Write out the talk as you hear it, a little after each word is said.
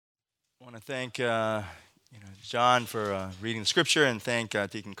want to thank John for reading the scripture and thank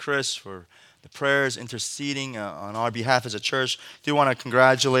Deacon Chris for the prayers interceding on our behalf as a church. Do want to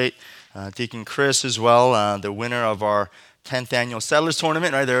congratulate Deacon Chris as well, the winner of our 10th annual Settlers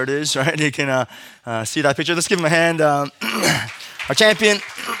Tournament. Right there it is. Right, you can see that picture. Let's give him a hand. Our champion.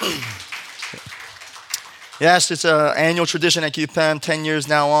 Yes, it's an annual tradition at QPEM, 10 years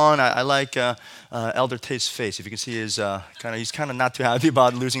now on. I like Elder Tate's face. If you can see he's kind of not too happy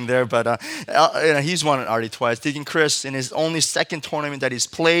about losing there, but he's won it already twice. Deacon Chris, in his only second tournament that he's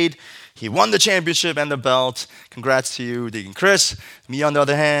played, he won the championship and the belt. Congrats to you, Deacon Chris. Me, on the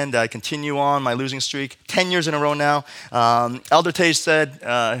other hand, I continue on my losing streak, 10 years in a row now. Elder Tate said,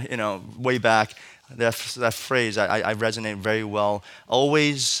 way back, that phrase, I resonate very well.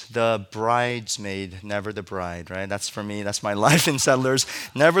 Always the bridesmaid, never the bride, right? That's for me. That's my life in Settlers.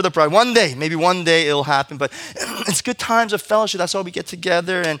 Never the bride. Maybe one day it'll happen, but it's good times of fellowship. That's why we get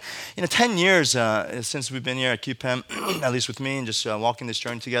together. And 10 years since we've been here at QPEM, at least with me, and just walking this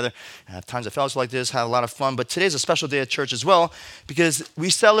journey together. Have times of fellowship like this, have a lot of fun. But today's a special day at church as well because we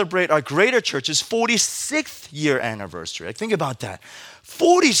celebrate our greater church's 46th year anniversary. Like, think about that.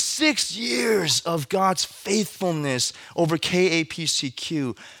 46 years of God's faithfulness over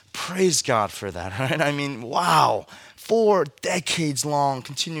KAPCQ. Praise God for that, right? I mean, wow. 4 decades long,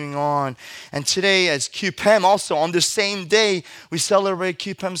 continuing on. And today, as QPEM, also on the same day, we celebrate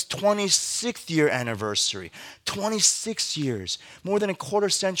QPEM's 26th year anniversary. 26 years, more than a quarter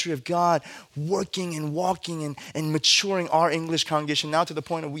century of God working and walking and maturing our English congregation, now to the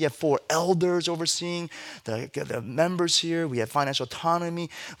point that we have 4 elders overseeing the members here. We have financial autonomy.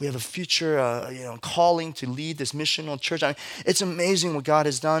 We have a future calling to lead this missional church. I mean, it's amazing what God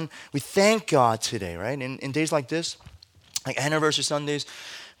has done. We thank God today, right? In days like this, like anniversary Sundays,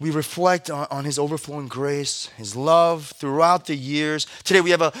 we reflect on His overflowing grace, His love throughout the years. Today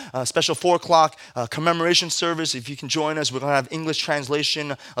we have a special 4 o'clock commemoration service. If you can join us, we're going to have English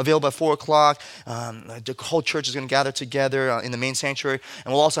translation available at 4 o'clock. The whole church is going to gather together in the main sanctuary.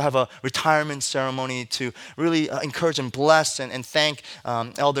 And we'll also have a retirement ceremony to really encourage and bless and thank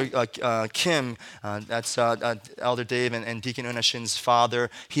Elder Kim. That's Elder Dave and Deacon Unashin's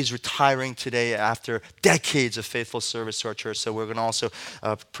father. He's retiring today after decades of faithful service to our church. So we're going to also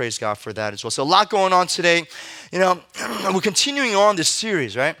praise God for that as well. So a lot going on today. We're continuing on this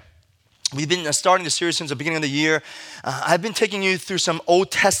series, right? We've been starting the series since the beginning of the year. I've been taking you through some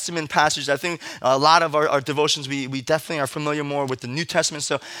Old Testament passages. I think a lot of our devotions, we definitely are familiar more with the New Testament.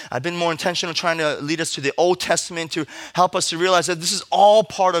 So I've been more intentional trying to lead us to the Old Testament to help us to realize that this is all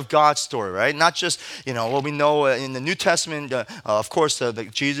part of God's story, right? Not just, what we know in the New Testament, of course,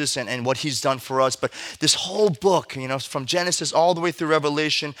 Jesus and what He's done for us. But this whole book, from Genesis all the way through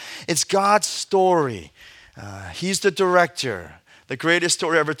Revelation, it's God's story. He's the director. The greatest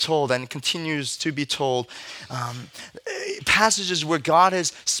story ever told and continues to be told. Passages where God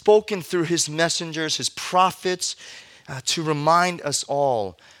has spoken through His messengers, His prophets, to remind us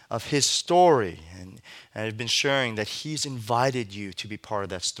all of His story. And I've been sharing that He's invited you to be part of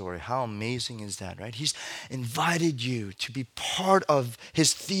that story. How amazing is that, right? He's invited you to be part of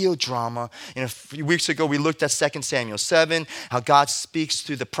His theodrama. A few weeks ago, we looked at 2 Samuel 7, how God speaks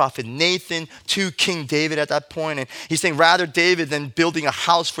through the prophet Nathan to King David at that point. And He's saying, rather David than building a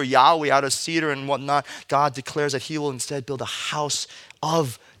house for Yahweh out of cedar and whatnot, God declares that He will instead build a house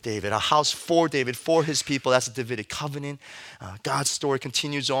of David, a house for David, for His people. That's the Davidic covenant. God's story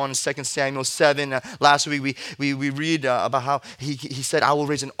continues on in 2 Samuel 7. Last week we read about how he said, I will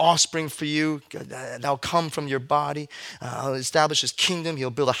raise an offspring for you that will come from your body. I'll establish His kingdom.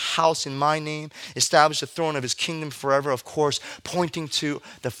 He'll build a house in my name, establish the throne of His kingdom forever, of course, pointing to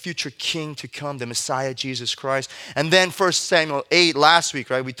the future king to come, the Messiah, Jesus Christ. And then 1 Samuel 8, last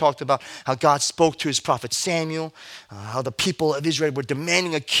week, right, we talked about how God spoke to His prophet Samuel, how the people of Israel were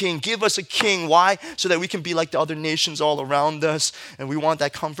demanding a king. Give us a king. Why? So that we can be like the other nations all around us. And we want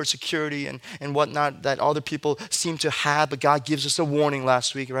that comfort, security, and whatnot that other people seem to have. But God gives us a warning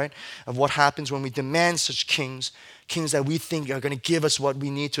last week, right? Of what happens when we demand such kings. Kings that we think are going to give us what we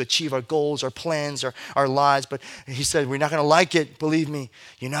need to achieve our goals, our plans, our lives. But He said, we're not going to like it. Believe me,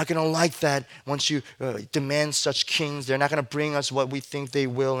 you're not going to like that once you demand such kings. They're not going to bring us what we think they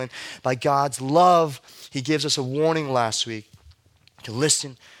will. And by God's love, He gives us a warning last week to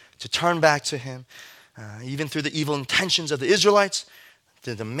listen, to turn back to Him. Even through the evil intentions of the Israelites,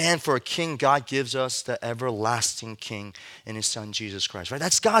 the demand for a king, God gives us the everlasting King in His Son, Jesus Christ. Right?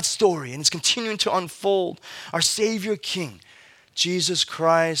 That's God's story, and it's continuing to unfold. Our Savior King, Jesus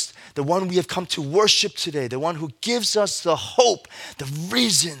Christ, the one we have come to worship today, the one who gives us the hope, the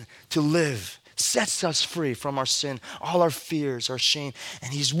reason to live. sets us free from our sin, all our fears, our shame.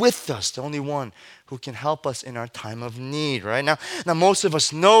 And he's with us, the only one who can help us in our time of need, right? Now most of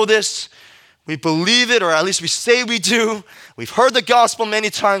us know this. We believe it, or at least we say we do. We've heard the gospel many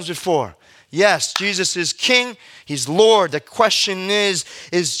times before. Yes, Jesus is King. He's Lord. The question is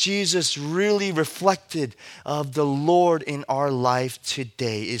Jesus really reflected of the Lord in our life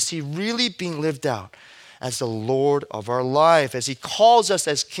today? Is he really being lived out as the Lord of our life? As he calls us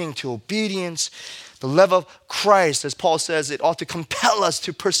as King to obedience, the love of Christ, as Paul says, it ought to compel us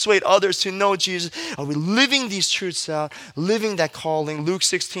to persuade others to know Jesus. Are we living these truths out, living that calling? Luke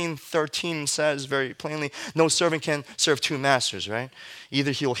 16:13 says very plainly, no servant can serve two masters, right?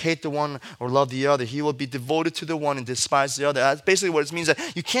 Either he will hate the one or love the other. He will be devoted to the one and despise the other. That's basically what it means,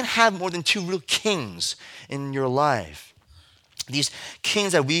 that you can't have more than two real kings in your life. These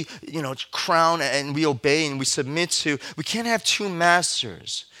kings that we, crown and we obey and we submit to, we can't have two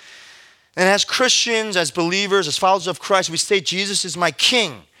masters. And as Christians, as believers, as followers of Christ, we say, Jesus is my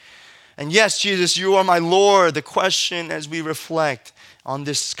King. And yes, Jesus, you are my Lord. The question as we reflect on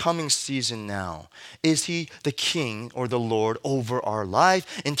this coming season now, is he the King or the Lord over our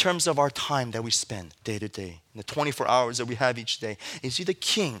life in terms of our time that we spend day to day, in the 24 hours that we have each day? Is he the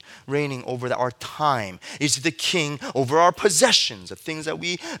King reigning over our time? Is he the King over our possessions, the things that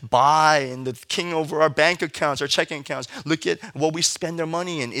we buy, and the King over our bank accounts, our checking accounts? Look at what we spend our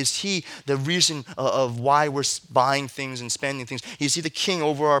money in. Is he the reason of why we're buying things and spending things? Is he the King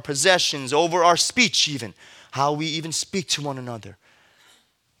over our possessions, over our speech even, how we even speak to one another?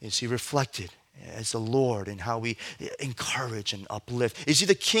 Is he reflected as the Lord in how we encourage and uplift? Is he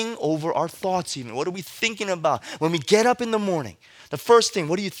the King over our thoughts even? What are we thinking about? When we get up in the morning, the first thing,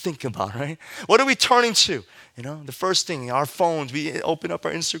 what do you think about, right? What are we turning to? The first thing, our phones, we open up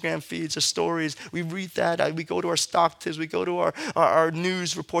our Instagram feeds, our stories, we read that, we go to our stock tips, we go to our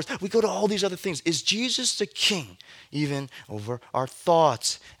news reports, we go to all these other things. Is Jesus the King even over our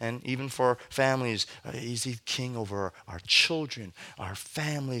thoughts? And even for families, is he King over our children, our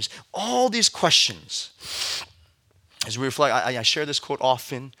families? All these questions. As we reflect, I share this quote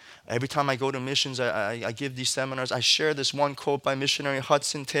often. Every time I go to missions, I give these seminars. I share this one quote by missionary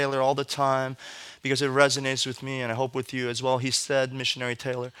Hudson Taylor all the time because it resonates with me, and I hope with you as well. He said, missionary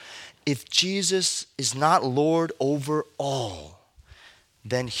Taylor, if Jesus is not Lord over all,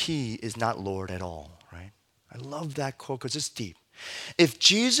 then he is not Lord at all, right? I love that quote because it's deep. If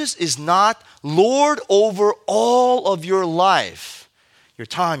Jesus is not Lord over all of your life, your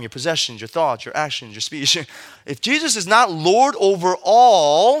time, your possessions, your thoughts, your actions, your speech. If Jesus is not Lord over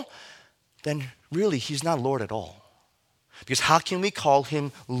all, then really he's not Lord at all. Because how can we call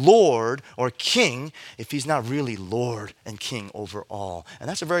him Lord or King if he's not really Lord and King over all? And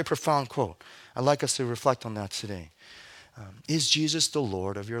that's a very profound quote. I'd like us to reflect on that today. Is Jesus the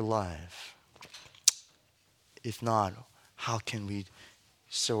Lord of your life? If not, how can we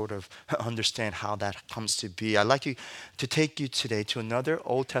sort of understand how that comes to be? I'd like to take you today to another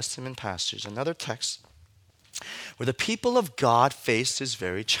Old Testament passage, another text where the people of God face this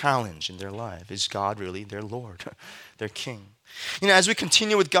very challenge in their life. Is God really their Lord, their King? As we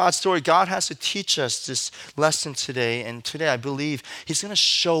continue with God's story, God has to teach us this lesson today. And today I believe he's going to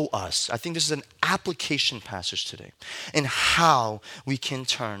show us, I think this is an application passage today, in how we can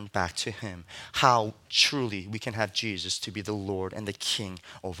turn back to him, how truly we can have Jesus to be the Lord and the King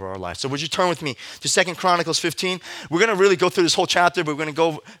over our lives. So would you turn with me to 2 Chronicles 15? We're going to really go through this whole chapter, but we're going to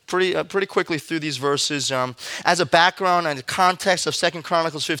go pretty quickly through these verses. As a background and the context of 2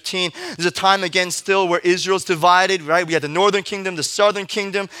 Chronicles 15, there's a time again still where Israel's divided, right? We had the northern kingdom, the southern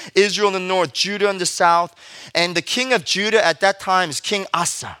kingdom, Israel in the north, Judah in the south. And the king of Judah at that time is King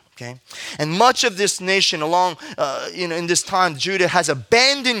Asa. Okay? And much of this nation in this time, Judah has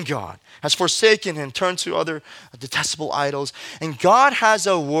abandoned God, has forsaken him, turned to other detestable idols. And God has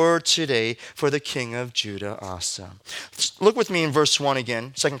a word today for the king of Judah, Asa. Look with me in verse 1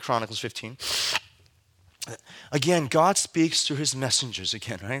 again, 2 Chronicles 15. Again, God speaks through his messengers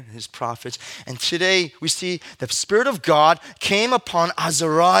again, right? His prophets. And today we see the Spirit of God came upon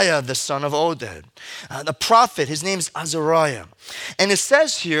Azariah, the son of Oded. The prophet, his name is Azariah. And it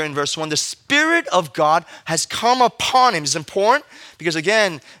says here in verse 1, the Spirit of God has come upon him. It's important because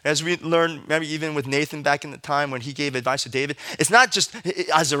again, as we learned, maybe even with Nathan back in the time when he gave advice to David, it's not just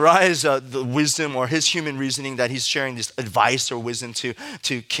Azariah's the wisdom or his human reasoning that he's sharing this advice or wisdom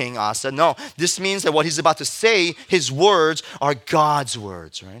to King Asa. No, this means that what he's about to say, his words are God's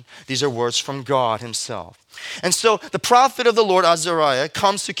words, right? These are words from God himself. And so the prophet of the Lord, Azariah,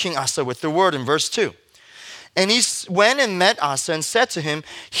 comes to King Asa with the word in verse 2. And he went and met Asa and said to him,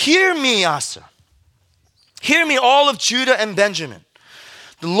 hear me, Asa. Hear me, all of Judah and Benjamin.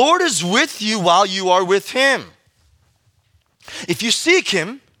 The Lord is with you while you are with him. If you seek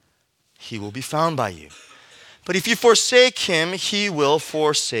him, he will be found by you. But if you forsake him, he will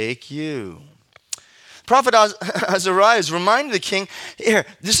forsake you. Prophet Azariah is reminding the king, here,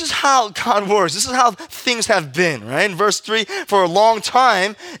 this is how God works. This is how things have been, right? In verse 3, for a long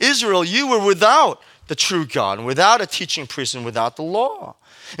time, Israel, you were without the true God, and without a teaching priest, and without the law.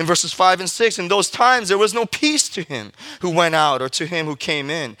 In verses 5 and 6, in those times there was no peace to him who went out or to him who came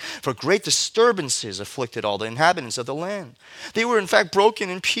in, for great disturbances afflicted all the inhabitants of the land. They were in fact broken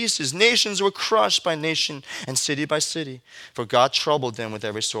in pieces. Nations were crushed by nation and city by city, for God troubled them with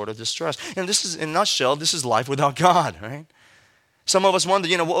every sort of distress. And this is, in a nutshell, this is life without God, right? Some of us wonder,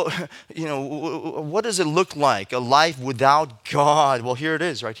 what does it look like, a life without God? Well, here it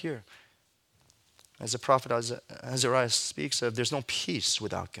is, right here. As the prophet Azariah speaks of, there's no peace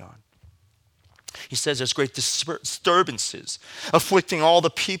without God. He says there's great disturbances afflicting all the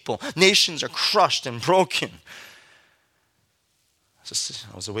people. Nations are crushed and broken. It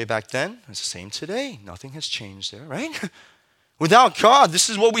was the way back then. It's the same today. Nothing has changed there, right? Without God, this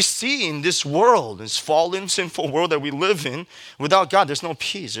is what we see in this world, this fallen, sinful world that we live in. Without God, there's no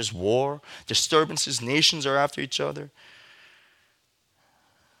peace. There's war, disturbances. Nations are after each other.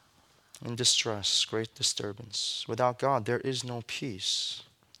 In distress, great disturbance. Without God, there is no peace.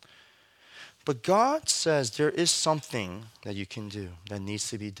 But God says there is something that you can do that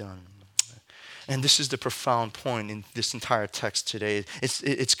needs to be done. And this is the profound point in this entire text today.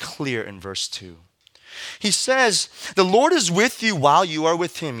 It's clear in verse 2. He says, the Lord is with you while you are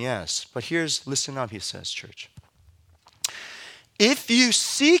with him, yes. But listen up, he says, church. If you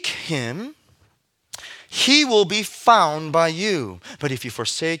seek him, he will be found by you. But if you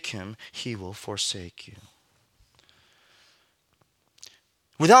forsake him, he will forsake you.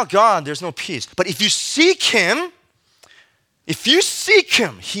 Without God, there's no peace. But if you seek him,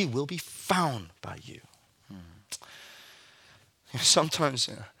 he will be found by you. Sometimes,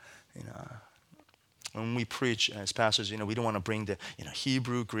 when we preach as pastors, we don't want to bring the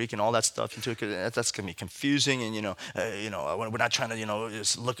Hebrew, Greek, and all that stuff into it. That's going to be confusing, and we're not trying to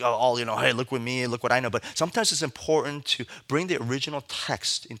just look all hey, look with me, look what I know. But sometimes it's important to bring the original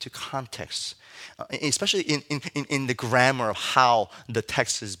text into context, especially in the grammar of how the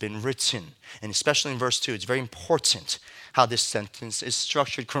text has been written, and especially in verse 2. It's very important how this sentence is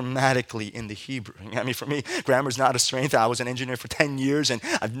structured grammatically in the Hebrew. I mean, for me, grammar is not a strength. I was an engineer for 10 years, and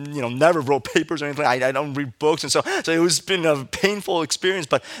I've never wrote papers or anything. I don't read books, and so it's been a painful experience.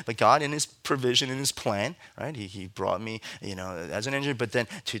 But God, in his provision, in his plan, right? He brought me, as an engineer, but then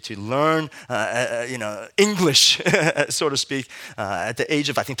to learn, English, so to speak, at the age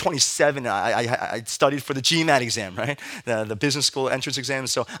of, I think, 27, I studied for the GMAT exam, right? The business school entrance exam.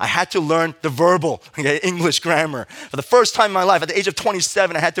 So I had to learn the verbal, English grammar. For the first time in my life, at the age of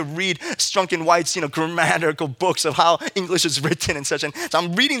 27, I had to read Strunk and White's, grammatical books of how English is written and such. And so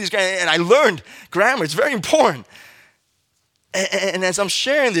I'm reading these, and I learned grammar. It's very important. And as I'm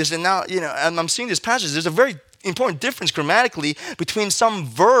sharing this, and now, and I'm seeing this passage, there's a very important difference grammatically between some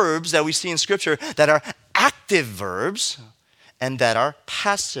verbs that we see in Scripture that are active verbs and that are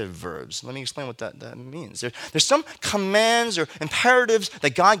passive verbs. Let me explain what that means. There's some commands or imperatives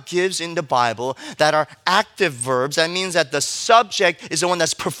that God gives in the Bible that are active verbs. That means that the subject is the one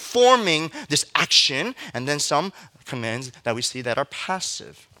that's performing this action, and then some commands that we see that are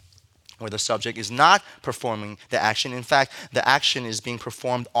passive, where the subject is not performing the action. In fact, the action is being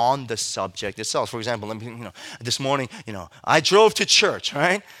performed on the subject itself. For example, this morning, I drove to church,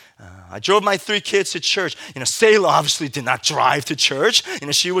 right? I drove my 3 kids to church. Selah obviously did not drive to church.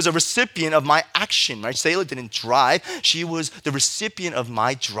 She was a recipient of my action, right? Selah didn't drive. She was the recipient of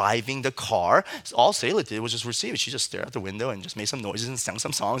my driving the car. So all Selah did was just receive it. She just stared out the window and just made some noises and sang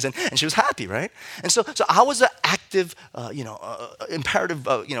some songs, and she was happy, right? And so I was an active, imperative,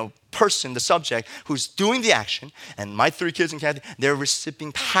 person, the subject, who's doing the action, and my 3 kids and Kathy, they're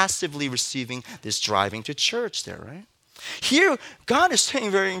passively receiving this driving to church there, right? Here, God is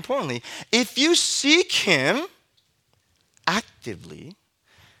saying very importantly, if you seek him actively,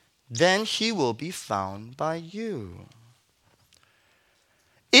 then he will be found by you.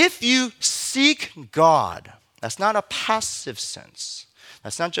 If you seek God, that's not a passive sense.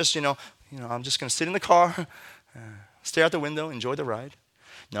 That's not just, I'm just going to sit in the car, stare out the window, enjoy the ride.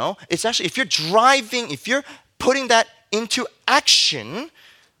 No, it's actually, if you're driving, if you're putting that into action,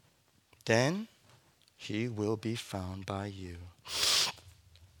 then he will be found by you.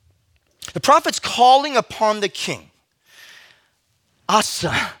 The prophet's calling upon the king.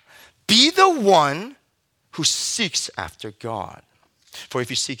 Asa, be the one who seeks after God. For if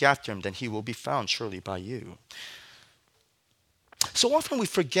you seek after him, then he will be found surely by you. So often we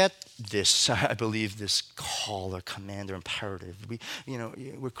forget this, I believe, this call or command or imperative.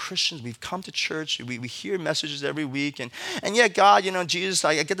 We're Christians. We've come to church. We hear messages every week. And yeah, God, Jesus,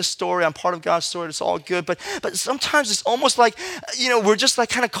 I get the story. I'm part of God's story. It's all good. But sometimes it's almost like, we're just like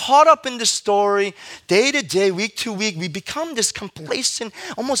kind of caught up in this story day to day, week to week. We become this complacent,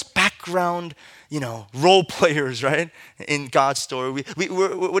 almost background role players, right, in God's story.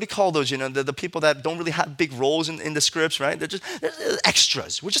 We're what do you call those, the people that don't really have big roles in the scripts, right? They're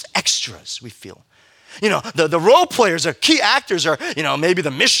extras. We're just extras, we feel. The role players are key actors are, maybe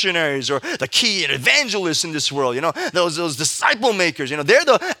the missionaries or the key evangelists in this world, those disciple makers, they're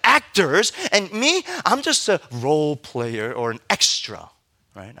the actors. And me, I'm just a role player or an extra,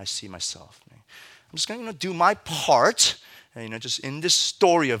 right? I see myself. I'm just going to do my part, just in this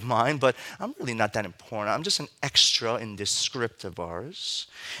story of mine, but I'm really not that important. I'm just an extra in this script of ours.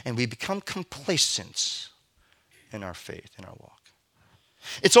 And we become complacent in our faith, in our walk.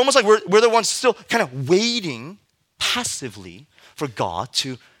 It's almost like we're the ones still kind of waiting passively for God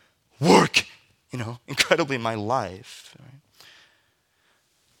to work, incredibly in my life. Right?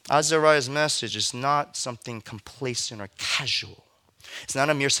 Azariah's message is not something complacent or casual. It's not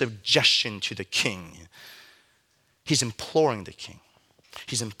a mere suggestion to the king. He's imploring the king.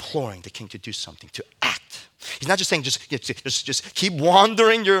 He's imploring the king to do something, to act. He's not just saying, just keep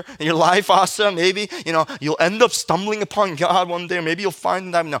wandering your life, Asa. Maybe, you'll end up stumbling upon God one day, or maybe you'll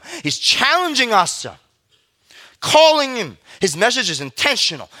find that. No, he's challenging Asa, calling him. His message is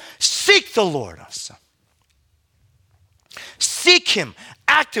intentional. Seek the Lord, Asa. Seek him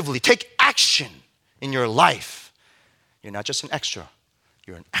actively. Take action in your life. You're not just an extra.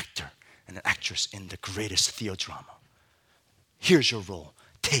 You're an actor and an actress in the greatest theodrama. Here's your role.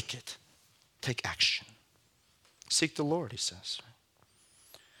 Take it. Take action. Seek the Lord, he says.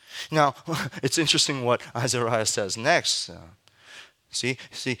 Now, it's interesting what Azariah says next. See,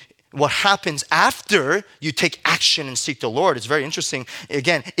 what happens after you take action and seek the Lord is very interesting.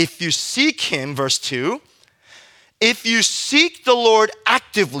 Again, if you seek him, verse 2, if you seek the Lord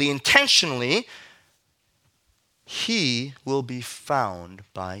actively, intentionally, he will be found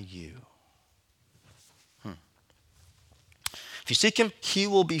by you. If you seek him, he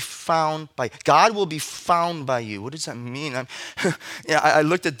will be found by, God will be found by you. What does that mean? I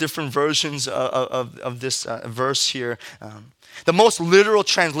looked at different versions of this verse here. The most literal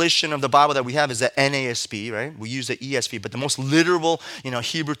translation of the Bible that we have is the NASB, right? We use the ESV, but the most literal,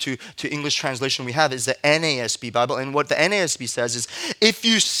 Hebrew to English translation we have is the NASB Bible. And what the NASB says is, if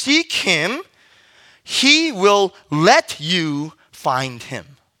you seek him, he will let you find him.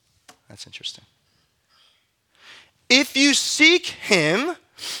 That's interesting. If you seek him,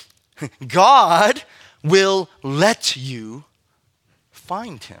 God will let you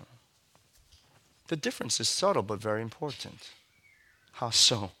find him. The difference is subtle but very important. How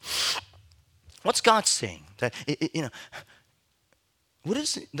so? What's God saying? That what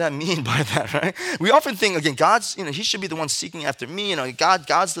does that mean by that, right? We often think, again, God's, he should be the one seeking after me.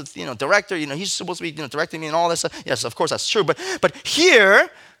 God's the director. He's supposed to be directing me and all that stuff. Yes, of course, that's true. But here,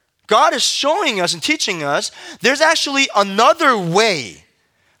 God is showing us and teaching us there's actually another way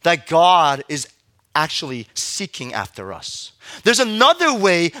that God is actually seeking after us. There's another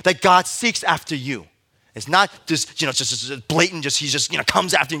way that God seeks after you. It's not just, just blatant, he just,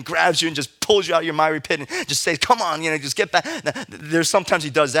 comes after you and grabs you and just pulls you out of your miry pit and just says, come on, just get back. There's sometimes he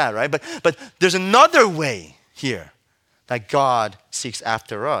does that, right? But there's another way here that God seeks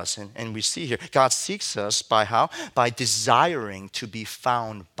after us. And we see here, God seeks us by how? By desiring to be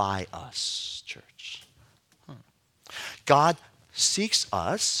found by us, church. God seeks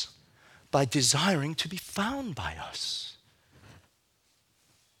us by desiring to be found by us.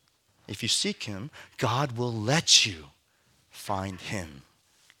 If you seek him, God will let you find him.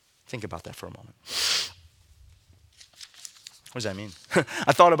 Think about that for a moment. What does that mean?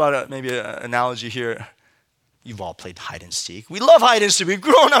 I thought about maybe an analogy here. You've all played hide and seek. We love hide and seek. We've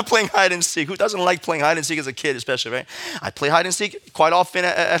grown up playing hide and seek. Who doesn't like playing hide and seek as a kid, especially, right? I play hide and seek quite often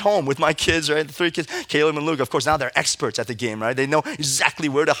at home with my kids, right? The 3 kids, Caleb and Luke. Of course, now they're experts at the game, right? They know exactly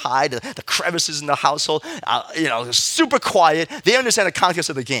where to hide, the crevices in the household. They're super quiet. They understand the context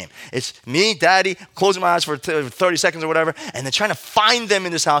of the game. It's me, Daddy, closing my eyes for 30 seconds or whatever, and then trying to find them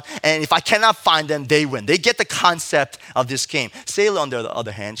in this house. And if I cannot find them, they win. They get the concept of this game. Selah, on the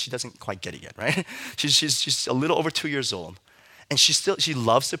other hand, she doesn't quite get it yet, right? She's a little over 2 years old, and she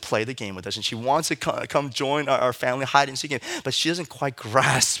loves to play the game with us, and she wants to come join our family hide and seek game, but she doesn't quite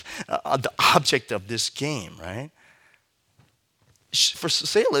grasp the object of this game, right? for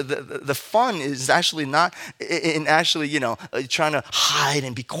Selah, the fun is actually not in actually, trying to hide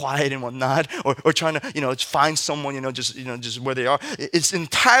and be quiet and whatnot, or trying to, find someone, just where they are. It's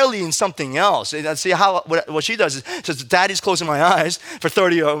entirely in something else. And see what she does is says, Daddy's closing my eyes for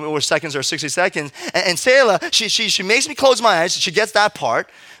 30 or seconds or 60 seconds. And Selah, she makes me close my eyes. She gets that part.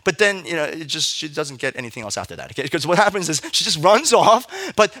 But then, she doesn't get anything else after that, okay? Because what happens is she just runs off,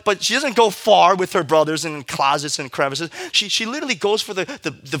 but she doesn't go far with her brothers in closets and crevices. She literally goes for the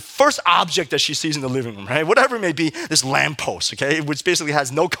first object that she sees in the living room, right? Whatever it may be, this lamppost, okay? Which basically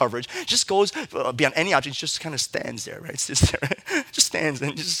has no coverage. Just goes beyond any object, just kind of stands there, right? Sits there, right? Just stands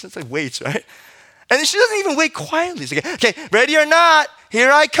and just like waits, right? And then she doesn't even wait quietly. She's like, okay, ready or not,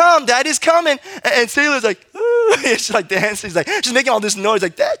 here I come, Daddy's coming. And Selah's like, ooh, she's like dancing. She's making all this noise,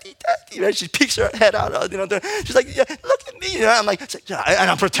 like, Daddy, Daddy, right? She peeks her head out, she's like, yeah, look at me. I'm like,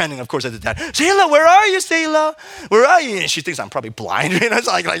 and I'm pretending, of course, I did that. Selah, where are you, Selah? Where are you? And she thinks I'm probably blind. It's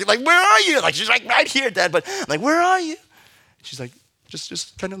like, where are you? Like, she's like, right here, Dad. But I'm like, where are you? She's like,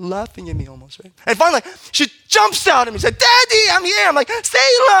 just kind of laughing at me almost, right? And finally, she jumps out at me. She's like, Daddy, I'm here. I'm like,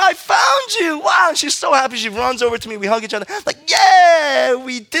 Selah, I found you. Wow. And she's so happy. She runs over to me. We hug each other. Like, yeah,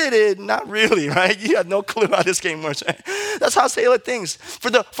 we did it. Not really, right? You had no clue how this game works, right? That's how Selah thinks.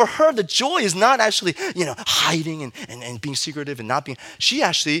 For her, the joy is not actually, hiding and being secretive and not being. She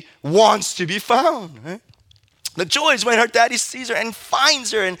actually wants to be found, right? The joy is when her daddy sees her and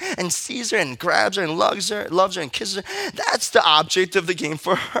finds her and sees her and grabs her and loves her and kisses her. That's the object of the game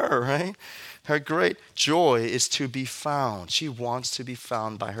for her, right? Her great joy is to be found. She wants to be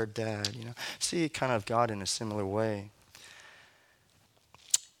found by her dad. See kind of God in a similar way.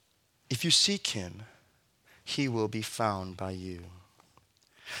 If you seek him, he will be found by you.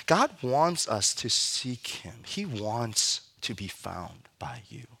 God wants us to seek him. He wants to be found by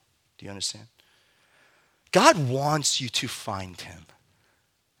you. Do you understand? God wants you to find him.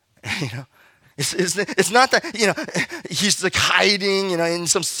 It's not that, he's like hiding, in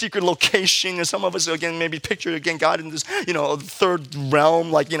some secret location. And some of us, again, maybe picture, again, God in this, third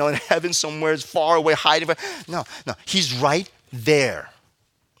realm, like, in heaven somewhere, far away, hiding. No. He's right there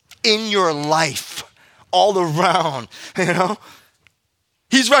in your life, all around,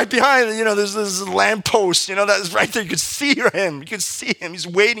 He's right behind, there's this lamppost, that's right there. You can see him. You can see him. He's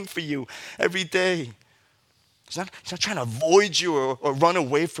waiting for you every day. He's not trying to avoid you or run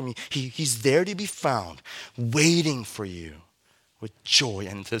away from you. He's there to be found, waiting for you with joy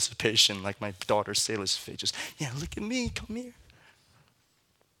and anticipation, like my daughter Selah's face. Just, look at me, come here.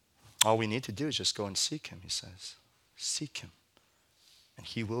 All we need to do is just go and seek him, he says. Seek him, and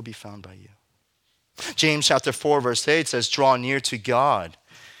he will be found by you. James chapter 4, verse 8 says, draw near to God,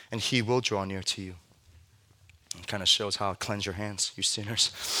 and he will draw near to you. It kind of shows how cleanse your hands, you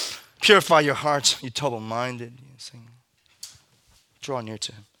sinners. Purify your hearts, you double-minded. Draw near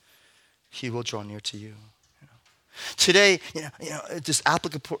to him. He will draw near to you. Today, this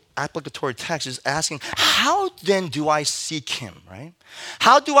applicatory text is asking, how then do I seek him, right?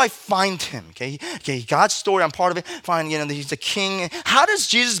 How do I find him? Okay, God's story, I'm part of it. Find, he's the king. How does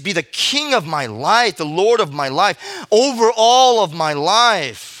Jesus be the king of my life, the Lord of my life, over all of my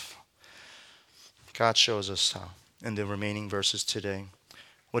life? God shows us how in the remaining verses today.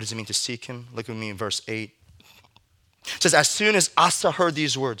 What does it mean to seek him? Look at me in verse 8. It says, as soon as Asa heard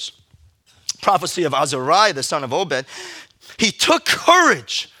these words, prophecy of Azariah, the son of Obed, he took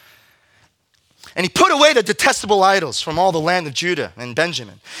courage and he put away the detestable idols from all the land of Judah and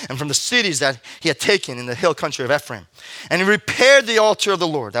Benjamin and from the cities that he had taken in the hill country of Ephraim. And he repaired the altar of the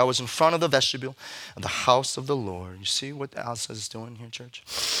Lord that was in front of the vestibule of the house of the Lord. You see what Asa is doing here, church?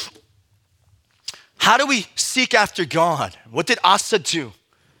 How do we seek after God? What did Asa do?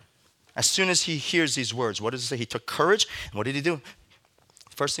 As soon as he hears these words, what does it say? He took courage, and what did he do?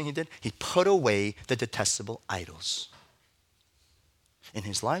 First thing he did, he put away the detestable idols. In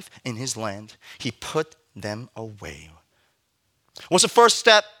his life, in his land, he put them away. What's the first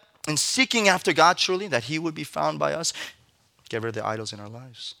step in seeking after God truly, that he would be found by us? Get rid of the idols in our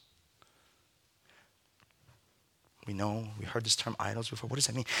lives. We heard this term idols before. What does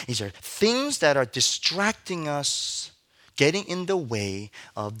that mean? These are things that are distracting us, getting in the way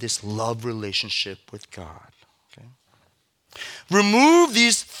of this love relationship with God. Okay? Remove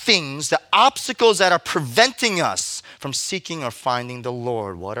these things, the obstacles that are preventing us from seeking or finding the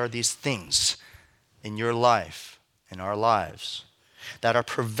Lord. What are these things in your life, in our lives, that are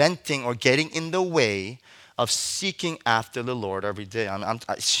preventing or getting in the way of seeking after the Lord every day?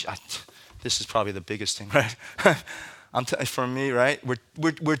 This is probably the biggest thing, right? For me, right?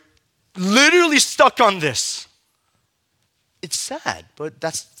 We're literally stuck on this. It's sad, but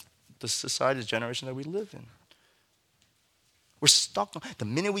that's the society, the generation that we live in. We're stuck. The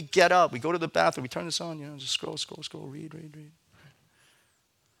minute we get up, we go to the bathroom, we turn this on, just scroll, read.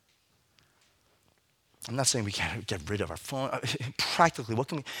 I'm not saying we can't get rid of our phone. Practically, what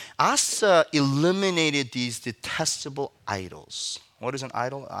can we? Asa eliminated these detestable idols. What is an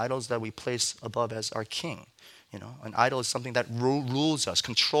idol? Idols that we place above as our king. An idol is something that rules us,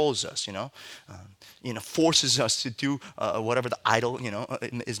 controls us. Forces us to do whatever the idol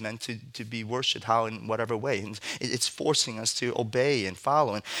is meant to be worshipped, how in whatever way. And it's forcing us to obey and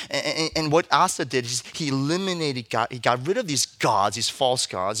follow. And what Asa did is he eliminated God. He got rid of these gods, these false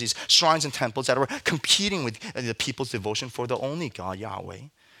gods, these shrines and temples that were competing with the people's devotion for the only God, Yahweh.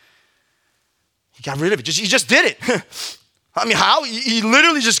 He got rid of it. He just did it. I mean, how? He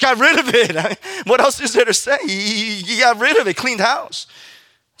literally just got rid of it. I mean, what else is there to say? He got rid of it, cleaned house.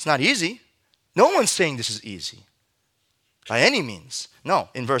 It's not easy. No one's saying this is easy by any means. No,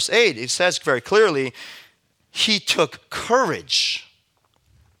 in verse 8, it says very clearly, he took courage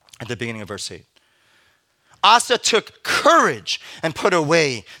at the beginning of verse 8. Asa took courage and put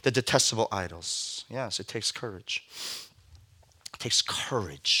away the detestable idols. Yes, it takes courage. It takes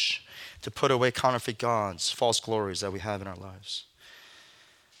courage to put away counterfeit gods, false glories that we have in our lives.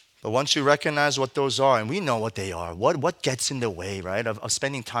 But once you recognize what those are, and we know what they are, what gets in the way, right, of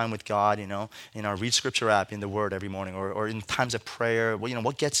spending time with God, in our Read Scripture app, in the Word every morning, or in times of prayer,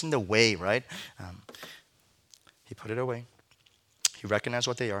 what gets in the way, right? He put it away. He recognized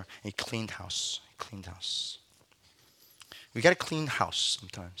what they are, and he cleaned house. We got to clean house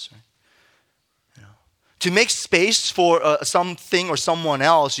sometimes, right? To make space for something or someone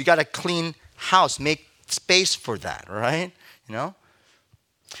else, you got to clean house. Make space for that, right?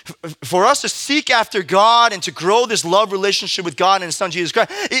 For us to seek after God and to grow this love relationship with God and His Son Jesus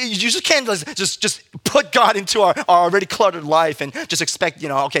Christ, you just can't just put God into our already cluttered life and just expect,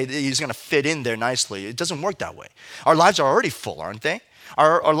 okay, He's going to fit in there nicely. It doesn't work that way. Our lives are already full, aren't they?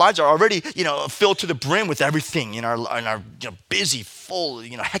 Our lives are already, filled to the brim with everything in our busy, full,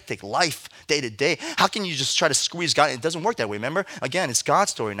 hectic life day to day. How can you just try to squeeze God? It doesn't work that way. Remember, again, it's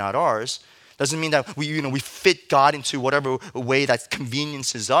God's story, not ours. Doesn't mean that we fit God into whatever way that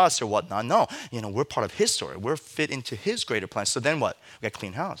conveniences us or whatnot. No, we're part of His story. We're fit into His greater plan. So then what? We got to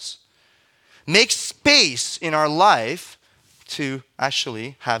clean house. Make space in our life to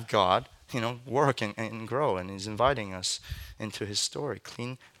actually have God, work and grow. And He's inviting us into His story.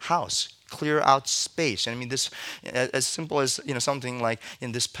 Clean house. Clear out space. And I mean, this as simple as something like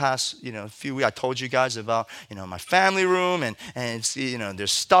in this past few weeks, I told you guys about my family room and it's,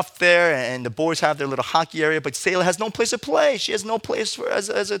 there's stuff there and the boys have their little hockey area, but Selah has no place to play. She has no place for as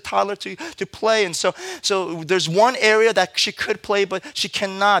a toddler to play, and so there's one area that she could play, but she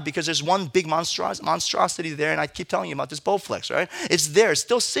cannot because there's one big monstrosity there. And I keep telling you about this Bowflex, right? It's there, it's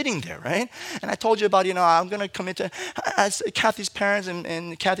still sitting there, right? And I told you about I'm gonna commit to as Kathy's parents,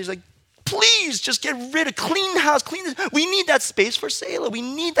 and Kathy's like, please just get rid of, clean the house, clean this. We need that space for Selah. We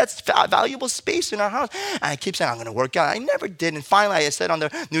need that valuable space in our house. And I keep saying, I'm going to work out. I never did. And finally, I said on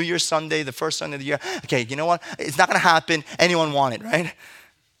the New Year's Sunday, the first Sunday of the year, okay, you know what? It's not going to happen. Anyone want it, right?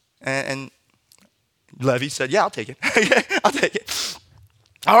 And Levy said, yeah, I'll take it. I'll take it.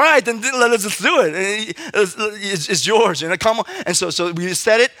 All right, then let's do it. It's yours. Come on. And so we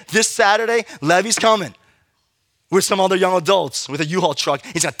said it this Saturday. Levy's coming with some other young adults with a U-Haul truck.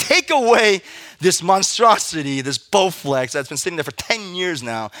 He's going to take away this monstrosity, this Bowflex that's been sitting there for 10 years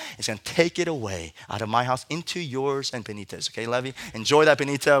now. He's going to take it away out of my house into yours and Benita's. Okay, Levy? Enjoy that,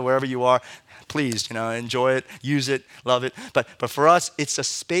 Benita, wherever you are. Please, enjoy it, use it, love it. But for us, it's a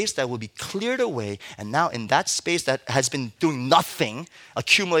space that will be cleared away. And now in that space that has been doing nothing,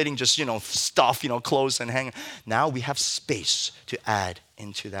 accumulating just, stuff, clothes and hanging, now we have space to add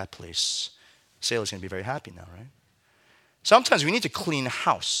into that place. Salah's going to be very happy now, right? Sometimes we need to clean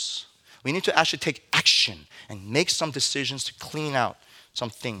house. We need to actually take action and make some decisions to clean out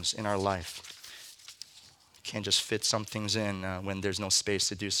some things in our life. Can't just fit some things in when there's no space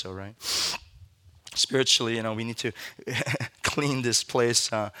to do so, right? Spiritually, we need to clean this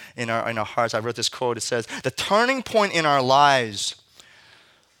place in our hearts. I wrote this quote. It says, the turning point in our lives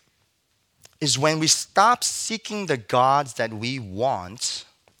is when we stop seeking the gods that we want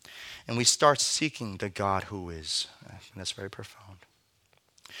and we start seeking the God who is. And that's very profound.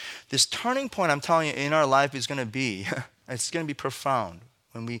 This turning point, I'm telling you, in our life is going to be, it's going to be profound.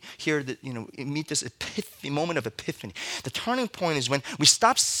 When we hear that, meet this moment of epiphany. The turning point is when we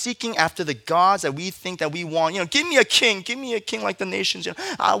stop seeking after the gods that we think that we want. Give me a king like the nations.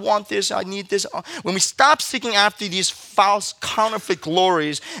 I want this, I need this. When we stop seeking after these false counterfeit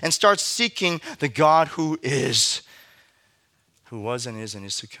glories and start seeking the God who is, who was and is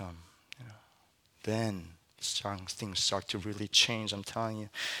to come, then things start to really change. I'm telling you.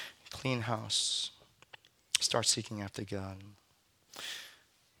 Clean house. Start seeking after God.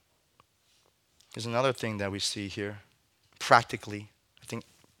 There's another thing that we see here, practically. I think,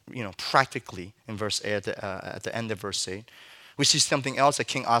 practically in verse 8, at the end of verse 8, we see something else that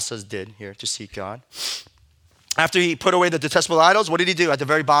King Asa did here to seek God. After he put away the detestable idols, what did he do? At the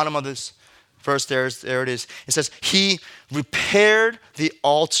very bottom of this verse, there it is. It says, he repaired the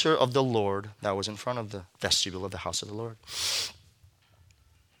altar of the Lord that was in front of the vestibule of the house of the Lord.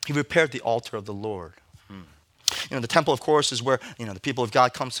 He repaired the altar of the Lord. The temple, of course, is where, the people of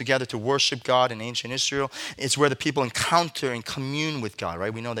God comes together to worship God in ancient Israel. It's where the people encounter and commune with God,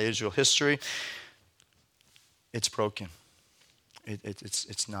 right? We know the Israel history. It's broken.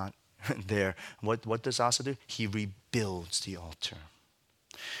 It's not there. What does Asa do? He rebuilds the altar.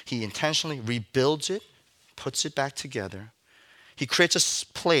 He intentionally rebuilds it, puts it back together. He creates a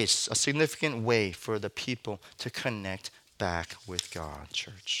place, a significant way for the people to connect back with God,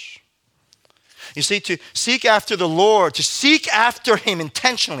 church. You see, to seek after the Lord, to seek after Him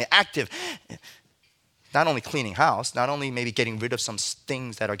intentionally, active, not only cleaning house, not only maybe getting rid of some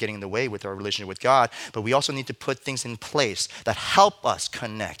things that are getting in the way with our relationship with God, but we also need to put things in place that help us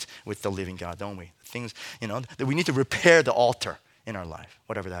connect with the living God, don't we? Things, that we need to repair the altar in our life,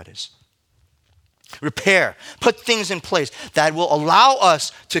 whatever that is. Repair, put things in place that will allow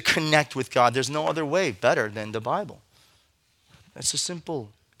us to connect with God. There's no other way better than the Bible. That's as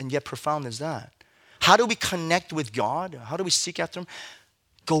simple and yet profound as that. How do we connect with God? How do we seek after Him?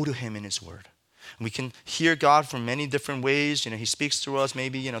 Go to Him in His Word. We can hear God from many different ways. He speaks to us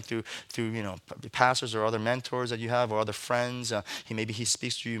maybe, through pastors or other mentors that you have or other friends. Maybe He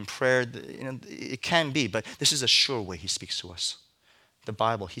speaks to you in prayer. It can be, but this is a sure way He speaks to us. The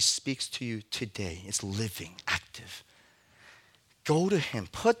Bible, He speaks to you today. It's living, active. Go to Him.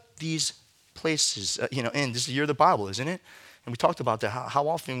 Put these places, in. This is the year of the Bible, isn't it? And we talked about that, how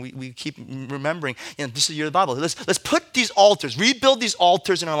often we keep remembering, this is the year of the Bible. Let's put these altars, rebuild these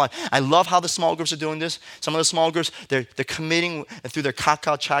altars in our life. I love how the small groups are doing this. Some of the small groups, they're committing through their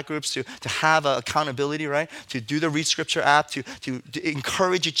Kakao chat groups to have accountability, right? To do the Read Scripture app, to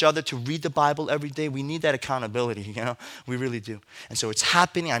encourage each other to read the Bible every day. We need that accountability, we really do. And so it's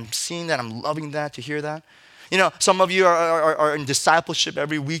happening. I'm seeing that. I'm loving that, to hear that. Some of you are in discipleship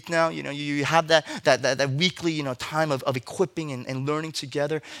every week now. You have that weekly, time of equipping and learning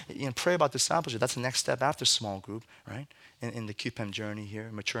together. Pray about discipleship. That's the next step after small group, right? In the QPEM journey here,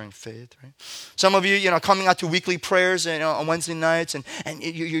 maturing faith, right? Some of you, coming out to weekly prayers on Wednesday nights, and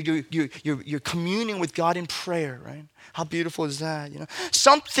you're communing with God in prayer, right? How beautiful is that?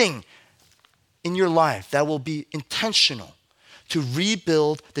 Something in your life that will be intentional to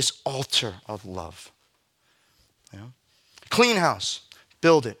rebuild this altar of love. Clean house,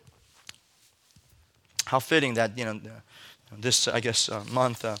 build it. How fitting that this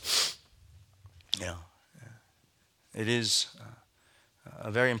month, it is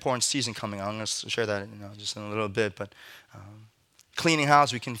a very important season coming on. I'm going to share that just in a little bit. But cleaning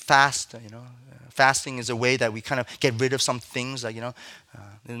house, we can fast. Fasting is a way that we kind of get rid of some things.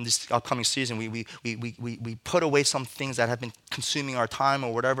 In this upcoming season, we put away some things that have been consuming our time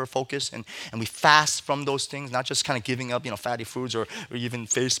or whatever focus, and we fast from those things. Not just kind of giving up, fatty foods or even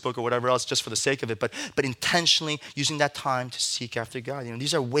Facebook or whatever else just for the sake of it, but intentionally using that time to seek after God.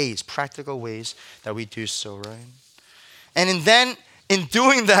 These are ways, practical ways that we do so, right? And then in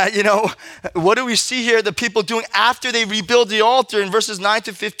doing that, what do we see here? The people doing after they rebuild the altar in verses 9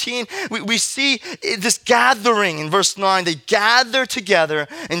 to 15. We see this gathering in verse 9. They gather together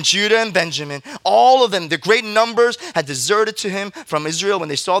in Judah and Benjamin. All of them, the great numbers, had deserted to him from Israel when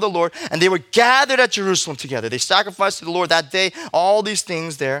they saw the Lord. And they were gathered at Jerusalem together. They sacrificed to the Lord that day. All these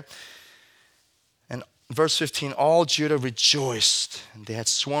things there. And verse 15, all Judah rejoiced. And they had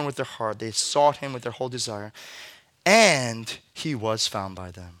sworn with their heart. They sought him with their whole desire. And he was found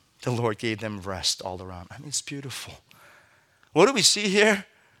by them. The Lord gave them rest all around. It's beautiful. What do we see here?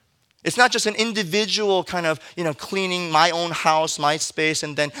 It's not just an individual kind of, cleaning my own house, my space,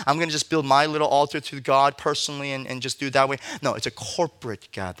 and then I'm going to just build my little altar to God personally and just do it that way. No, it's a corporate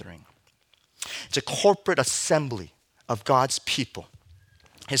gathering. It's a corporate assembly of God's people,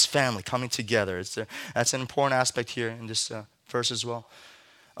 His family coming together. That's an important aspect here in this verse as well.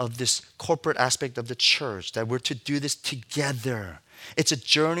 Of this corporate aspect of the church, that we're to do this together. It's a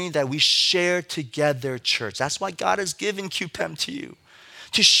journey that we share together, church. That's why God has given QPEM to you.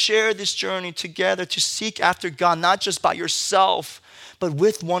 To share this journey together, to seek after God, not just by yourself, but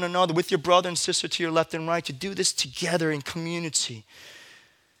with one another, with your brother and sister to your left and right, to do this together in community.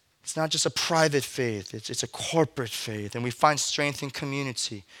 It's not just a private faith, it's a corporate faith, and we find strength in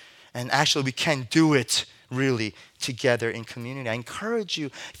community. And actually, we can do it really together in community. I encourage you,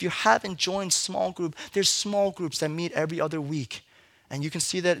 if you haven't joined small group, there's small groups that meet every other week. And you can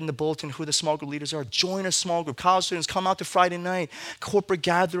see that in the bulletin who the small group leaders are. Join a small group. College students, come out to Friday night. Corporate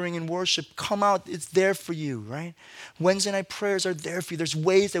gathering and worship, come out. It's there for you, right? Wednesday night prayers are there for you. There's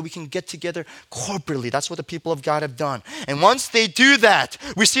ways that we can get together corporately. That's what the people of God have done. And once they do that,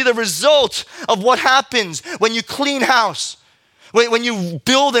 we see the result of what happens when you clean house. When you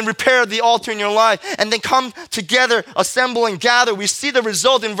build and repair the altar in your life and then come together, assemble and gather, we see the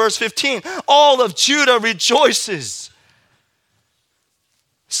result in verse 15. All of Judah rejoices.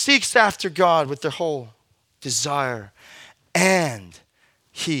 Seeks after God with their whole desire. And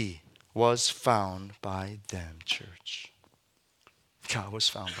he was found by them, church. God was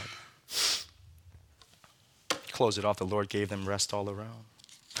found by them. Close it off. The Lord gave them rest all around.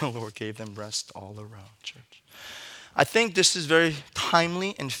 The Lord gave them rest all around, church. I think this is very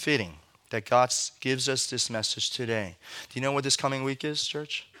timely and fitting that God gives us this message today. Do you know what this coming week is,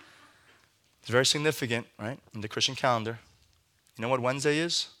 church? It's very significant, right, in the Christian calendar. You know what Wednesday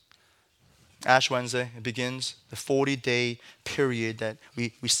is? Ash Wednesday. It begins the 40-day period that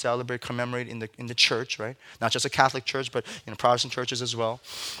we celebrate, commemorate in the church, right? Not just a Catholic church, but in Protestant churches as well.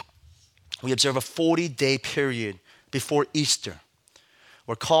 We observe a 40-day period before Easter.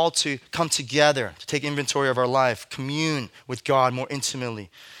 We're called to come together, to take inventory of our life, commune with God more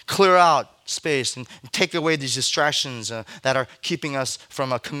intimately, clear out space and take away these distractions that are keeping us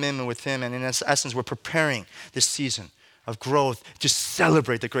from a commitment with Him. And in essence, we're preparing this season of growth to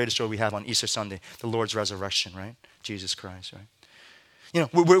celebrate the greatest joy we have on Easter Sunday, the Lord's resurrection, right? Jesus Christ, right? You know,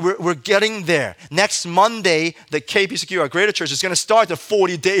 we're getting there. Next Monday, the KPCQ, our greater church, is going to start the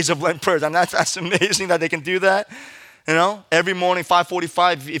 40 days of Lent prayers. And that's amazing that they can do that. You know, every morning,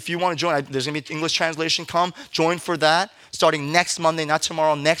 5:45, if you want to join, there's going to be English translation. Come, join for that. Starting next Monday, not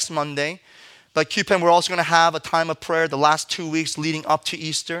tomorrow, next Monday. But QPEM, we're also going to have a time of prayer the last 2 weeks leading up to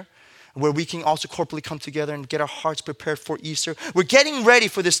Easter, where we can also corporately come together and get our hearts prepared for Easter. We're getting ready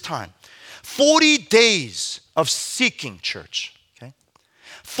for this time. 40 days of seeking, church. Okay?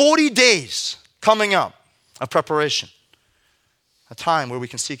 40 days coming up of preparation. A time where we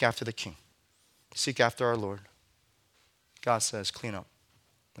can seek after the King, seek after our Lord. God says, clean up.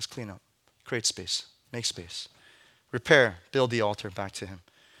 Let's clean up. Create space. Make space. Repair. Build the altar back to Him.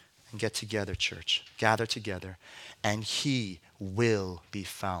 And get together, church. Gather together. And He will be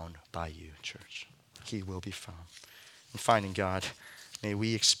found by you, church. He will be found. In finding God, may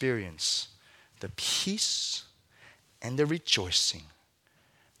we experience the peace and the rejoicing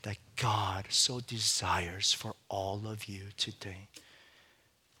that God so desires for all of you today.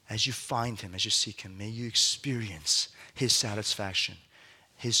 As you find Him, as you seek Him, may you experience His satisfaction,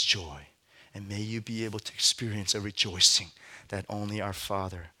 His joy, and may you be able to experience a rejoicing that only our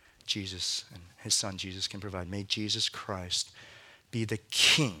Father, Jesus, and His Son, Jesus, can provide. May Jesus Christ be the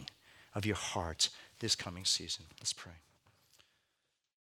King of your heart this coming season. Let's pray.